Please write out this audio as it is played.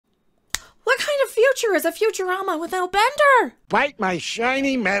future is a Futurama without Bender. Bite my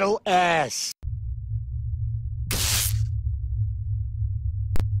shiny metal ass.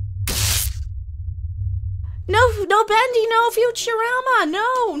 No Bendy, no Futurama,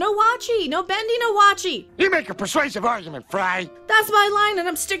 no Watchy, no Bendy, no Watchy. You make a persuasive argument, Fry. That's my line and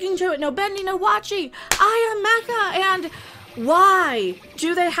I'm sticking to it. No Bendy, no Watchy. I am Mecha, and why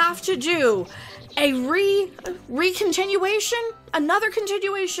do they have to do a recontinuation? Another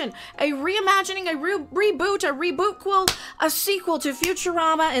continuation, a reimagining, a reboot, a rebootquel, a sequel to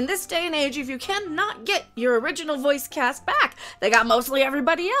Futurama in this day and age if you cannot get your original voice cast back. They got mostly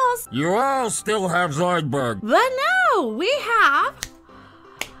everybody else. You all still have Zoidberg. But no, we have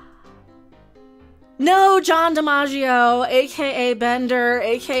no John DiMaggio, aka Bender,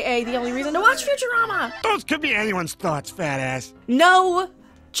 aka the only reason to watch Futurama. Those could be anyone's thoughts, fat ass. No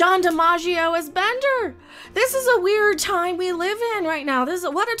John DiMaggio as Bender. This is a weird time we live in right now.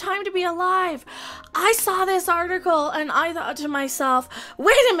 What a time to be alive. I saw this article and I thought to myself,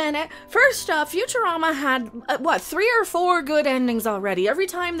 wait a minute. First off, Futurama had, 3 or 4 good endings already. Every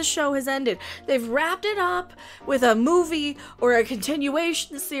time the show has ended, they've wrapped it up with a movie or a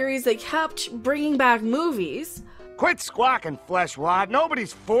continuation series. They kept bringing back movies. Quit squawking, Fleshwad.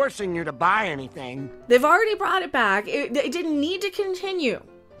 Nobody's forcing you to buy anything. They've already brought it back. It didn't need to continue.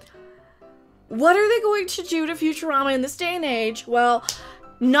 What are they going to do to Futurama in this day and age? Well,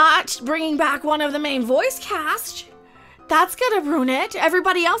 not bringing back one of the main voice cast. That's gonna ruin it.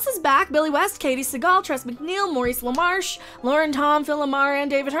 Everybody else is back. Billy West, Katie Seagal, Tress MacNeille, Maurice LaMarche, Lauren Tom, Phil Lamar,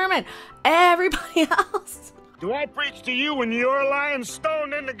 and David Herman. Everybody else. Do I preach to you when you're lying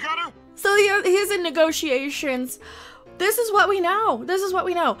stoned in the gutter? So he's in negotiations. This is what we know. There's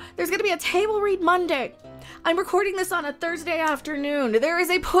gonna be a table read Monday. I'm recording this on a Thursday afternoon. There is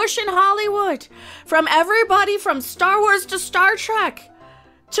a push in Hollywood from everybody from Star Wars to Star Trek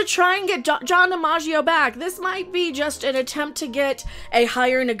to try and get John DiMaggio back. This might be just an attempt to get a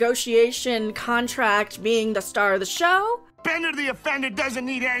higher negotiation contract being the star of the show. Bender the Offender doesn't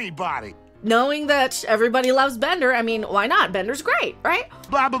need anybody. Knowing that everybody loves Bender, I mean, why not? Bender's great, right?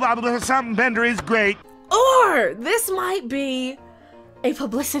 Blah, blah, blah, blah, something Bender is great. Or this might be a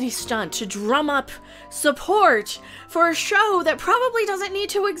publicity stunt to drum up support for a show that probably doesn't need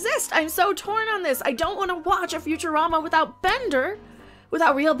to exist. I'm so torn on this. I don't want to watch a Futurama without Bender,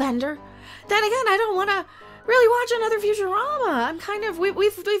 without real Bender. Then again, I don't want to really watch another Futurama. I'm kind of,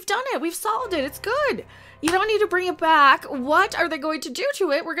 we've done it. We've solved it. It's good. You don't need to bring it back. What are they going to do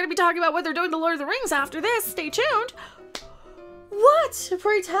to it? We're going to be talking about what they're doing to Lord of the Rings after this. Stay tuned. What,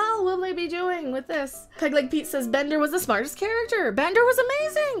 pray tell, will they be doing with this? Pegleg Pete says Bender was the smartest character. Bender was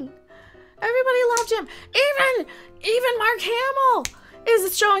amazing. Everybody loved him. Even Mark Hamill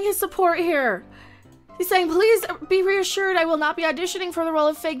is showing his support here. He's saying, please be reassured I will not be auditioning for the role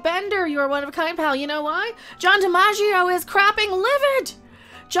of fake Bender. You are one of a kind, pal. You know why? John DiMaggio is crapping livid.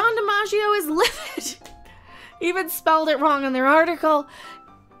 John DiMaggio is livid. Even spelled it wrong in their article.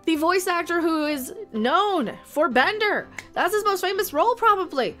 The voice actor who is known for Bender. That's his most famous role,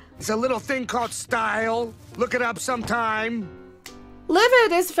 probably. It's a little thing called style. Look it up sometime.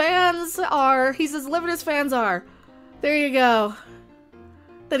 Livid as fans are. He's as livid as fans are. There you go.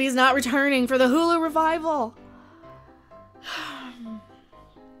 That he's not returning for the Hulu revival.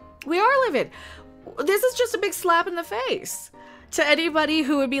 We are livid. This is just a big slap in the face to anybody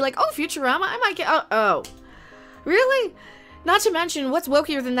who would be like, oh, Futurama, I might get... Oh. Really? Not to mention, what's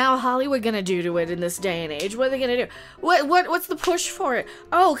wokier than now Hollywood gonna do to it in this day and age? What are they gonna do? What's the push for it?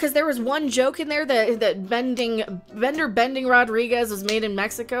 Oh, because there was one joke in there that Bender bending Rodriguez was made in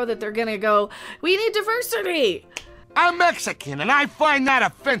Mexico, that they're gonna go, we need diversity! I'm Mexican, and I find that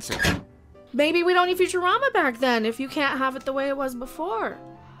offensive. Maybe we don't need Futurama back then, if you can't have it the way it was before.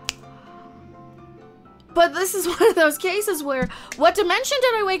 But this is one of those cases where, what dimension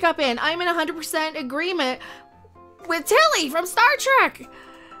did I wake up in? I'm in 100% agreement with Tilly from Star Trek.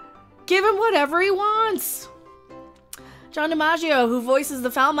 Give him whatever he wants. John DiMaggio, who voices the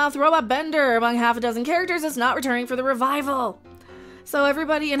foul-mouthed robot Bender among half a dozen characters, is not returning for the revival. So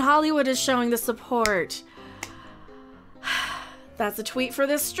everybody in Hollywood is showing the support. That's a tweet for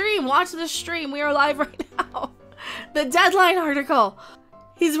this stream. Watch this stream. We are live right now. The Deadline article.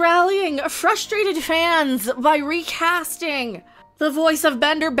 He's rallying frustrated fans by recasting the voice of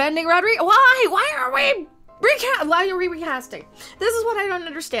Bender bending Rodriguez. Why are we recasting? This is what I don't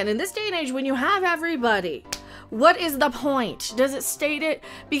understand. In this day and age, when you have everybody, what is the point? Does it state it?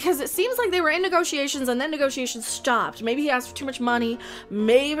 Because it seems like they were in negotiations and then negotiations stopped. Maybe he asked for too much money.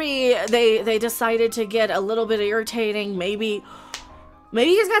 Maybe they decided to get a little bit irritating. Maybe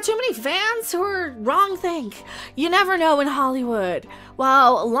Maybe he's got too many fans who are wrong think. You never know in Hollywood.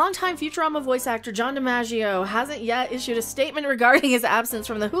 While longtime Futurama voice actor John DiMaggio hasn't yet issued a statement regarding his absence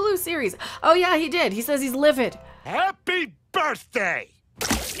from the Hulu series. Oh yeah, he did. He says he's livid. Happy birthday!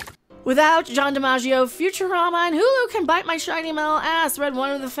 Without John DiMaggio, Futurama and Hulu can bite my shiny metal ass, read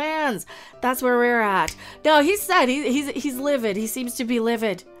one of the fans. That's where we're at. No, he said he's livid. He seems to be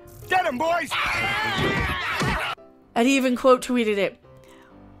livid. Get him, boys! And he even quote tweeted it.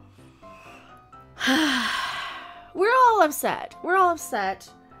 We're all upset. We're all upset.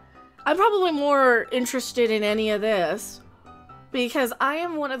 I'm probably more interested in any of this because I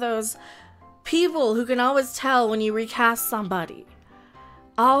am one of those people who can always tell when you recast somebody.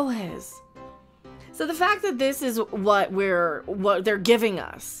 Always. So the fact that this is what they're giving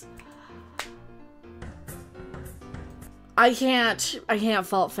us, I can't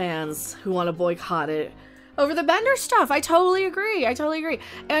fault fans who want to boycott it over the Bender stuff. I totally agree.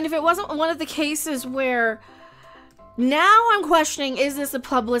 And if it wasn't one of the cases where now I'm questioning, is this a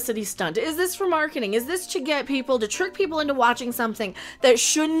publicity stunt? Is this for marketing? Is this to get people, to trick people into watching something that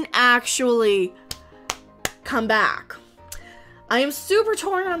shouldn't actually come back? I am super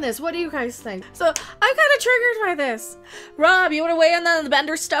torn on this. What do you guys think? So I'm kind of triggered by this. Rob, you want to weigh in on the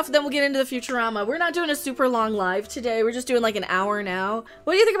Bender stuff? Then we'll get into the Futurama. We're not doing a super long live today. We're just doing like an hour now.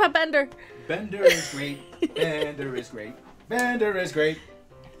 What do you think about Bender? Bender is great. Bender is great. Bender is great.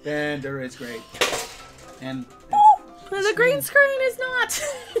 Bender is great. And the green screen is not.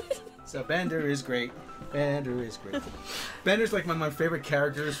 So Bender is great. Bender is great. Bender's like one of my favorite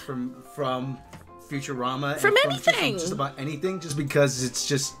characters from Futurama. From anything. Just about anything. Just because it's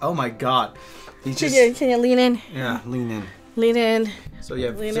just, oh my god. He's just. Can you lean in? Yeah, lean in. Lean in. So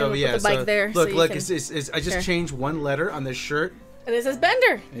yeah. Lean so in, yeah. put the bike there. Look, so look. can... I just changed one letter on this shirt. And it says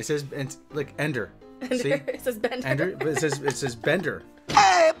Bender. It says, and look, Ender. Ender. See? It says Bender. Ender. But it says Bender.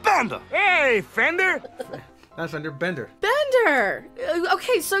 Hey, Bender! Hey, Fender! Not Fender, Bender. Bender.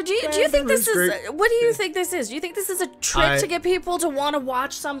 Okay, so do you think this is? Great. What do you think this is? Do you think this is a trick to get people to want to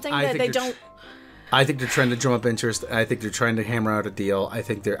watch something that they don't? I think they're trying to drum up interest. I think they're trying to hammer out a deal. I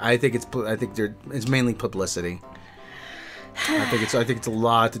think it's mainly publicity. I think it's a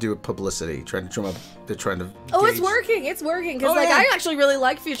lot to do with publicity. They're trying to. Oh, it's working. It's working because I actually really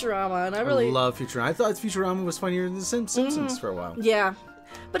like Futurama, and I love Futurama. I thought Futurama was funnier than The Simpsons for a while. Yeah.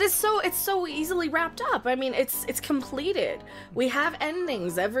 But it's so easily wrapped up. I mean, it's completed. We have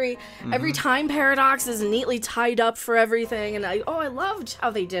endings. Every time paradox is neatly tied up for everything, and I loved how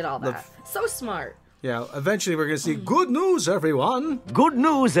they did all that. So smart. Yeah, eventually we're gonna see good news, everyone. Good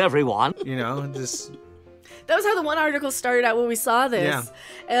news, everyone. You know, just. That was how the one article started out when we saw this. Yeah.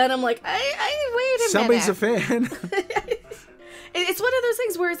 And I'm like, wait a Somebody's minute. Somebody's a fan. It's one of those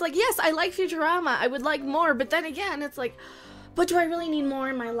things where it's like, yes, I like Futurama. I would like more, but then again, it's like, but do I really need more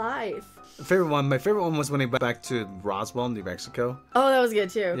in my life? My favorite one was when he went back to Roswell, New Mexico. Oh, that was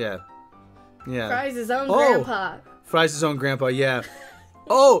good too. Yeah. Yeah. Fry's his own grandpa. Fry's his own grandpa, yeah.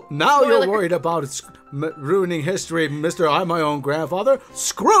 Oh, now you're worried about ruining history, Mr. I'm my own grandfather.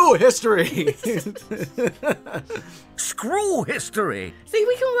 Screw history! Screw history! See,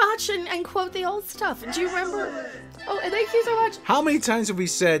 we can watch and quote the old stuff. Do you remember? Oh, thank you so much. How many times have we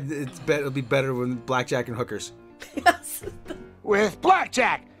said it'll be better with blackjack and hookers? Yes. With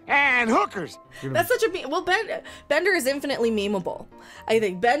blackjack and hookers. That's such a well. Bender is infinitely memeable. I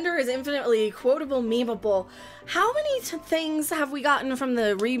think Bender is infinitely quotable, memeable. How many things have we gotten from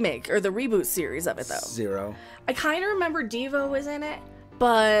the remake or the reboot series of it though? 0. I kind of remember Devo was in it,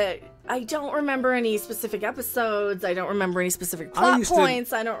 but I don't remember any specific episodes. I don't remember any specific plot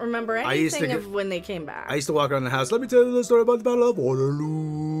points. I don't remember anything of when they came back. I used to walk around the house. Let me tell you the story about the Battle of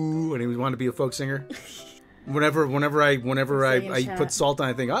Waterloo. And he wanted to be a folk singer. Whenever I put salt on,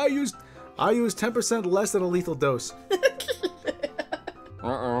 I think I used 10% less than a lethal dose.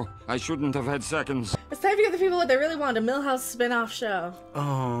 Uh-oh, I shouldn't have had seconds. It's time to get the people what they really want, a Millhouse spin-off show.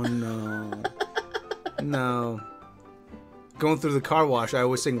 Oh no. No. Going through the car wash, I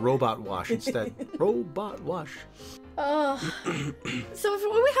always sing Robot Wash instead. Robot Wash. Oh. So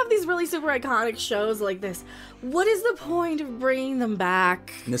when we have these really super iconic shows like this, what is the point of bringing them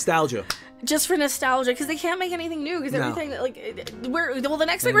back? Nostalgia. Just for nostalgia, because they can't make anything new. Because everything the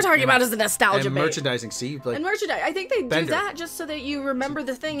next thing we're talking about is the nostalgia and bait. Merchandising. See, like, and merchandise. I think they do that just so that you remember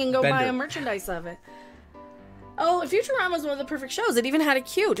the thing and go buy a merchandise of it. Oh, Futurama is one of the perfect shows. It even had a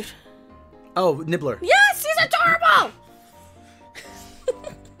cute. Oh, Nibbler. Yes, he's adorable.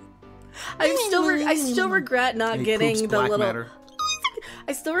 I still regret not getting the little. Matter.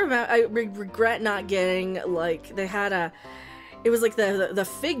 I still remember. I regret not getting like they had a. It was like the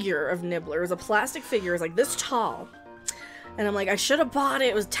figure of Nibbler. It was a plastic figure. It was like this tall. And I'm like, I should have bought it.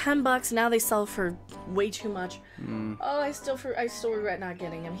 It was $10. Now they sell for way too much. Oh, I still regret not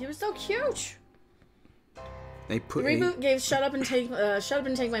getting him. He was so cute. They put the reboot gave shut up and take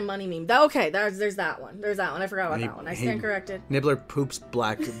my money meme. Okay, there's that one. There's that one. I forgot about that one. I stand corrected. Nibbler poops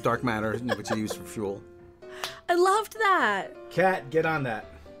black dark matter, which he used for fuel. I loved that. Cat, get on that.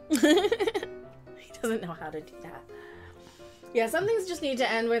 He doesn't know how to do that. Yeah, some things just need to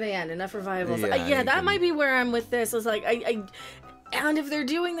end where they end. Enough revivals. Yeah, that might be where I'm with this. It's like and if they're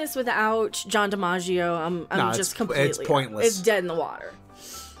doing this without John DiMaggio, I'm just completely. It's pointless. It's dead in the water.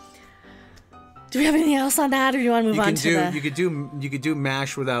 Do we have anything else on that, or do you want to move on to the... You could do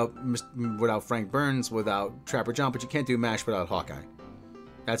MASH without Frank Burns, without Trapper John, but you can't do MASH without Hawkeye.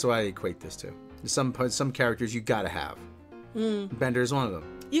 That's what I equate this to. Some characters you gotta have. Bender is one of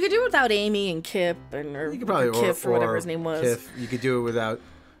them. You could do it without Amy and Kip, or Kif, or whatever his name was. Kif. You could do it without.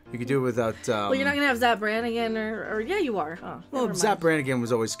 Well, you're not gonna have Zap Brannigan, or yeah, you are. Oh, well, Zap Brannigan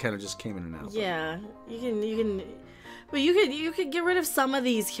was always kind of just came in and out. Yeah, you can. But you could get rid of some of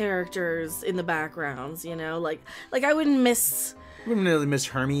these characters in the backgrounds. You know, like I wouldn't miss. You wouldn't really miss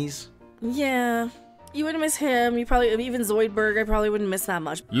Hermes. Yeah. You wouldn't miss him. You probably even Zoidberg. I probably wouldn't miss that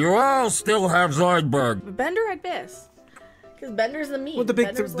much. You all still have Zoidberg. But Bender I'd miss, because Bender's the meat. Well, the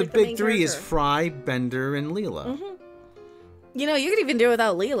big three is Fry, Bender, and Leela. You know, you could even do it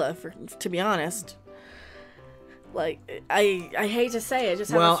without Leela. To be honest, like I hate to say it,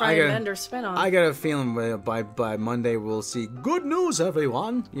 just have a Fry and Bender spin-off. I got a feeling by Monday we'll see good news,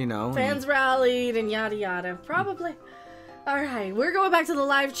 everyone. You know, fans rallied and yada yada. Probably. All right, we're going back to the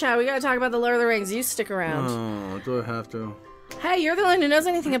live chat. We gotta talk about the Lord of the Rings. You stick around. Oh, do I have to? Hey, you're the one who knows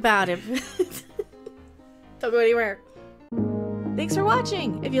anything about it. Don't go anywhere. Thanks for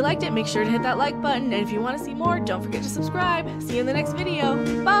watching. If you liked it, make sure to hit that like button. And if you want to see more, don't forget to subscribe. See you in the next video.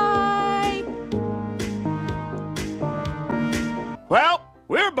 Bye! Well,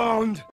 we're boned.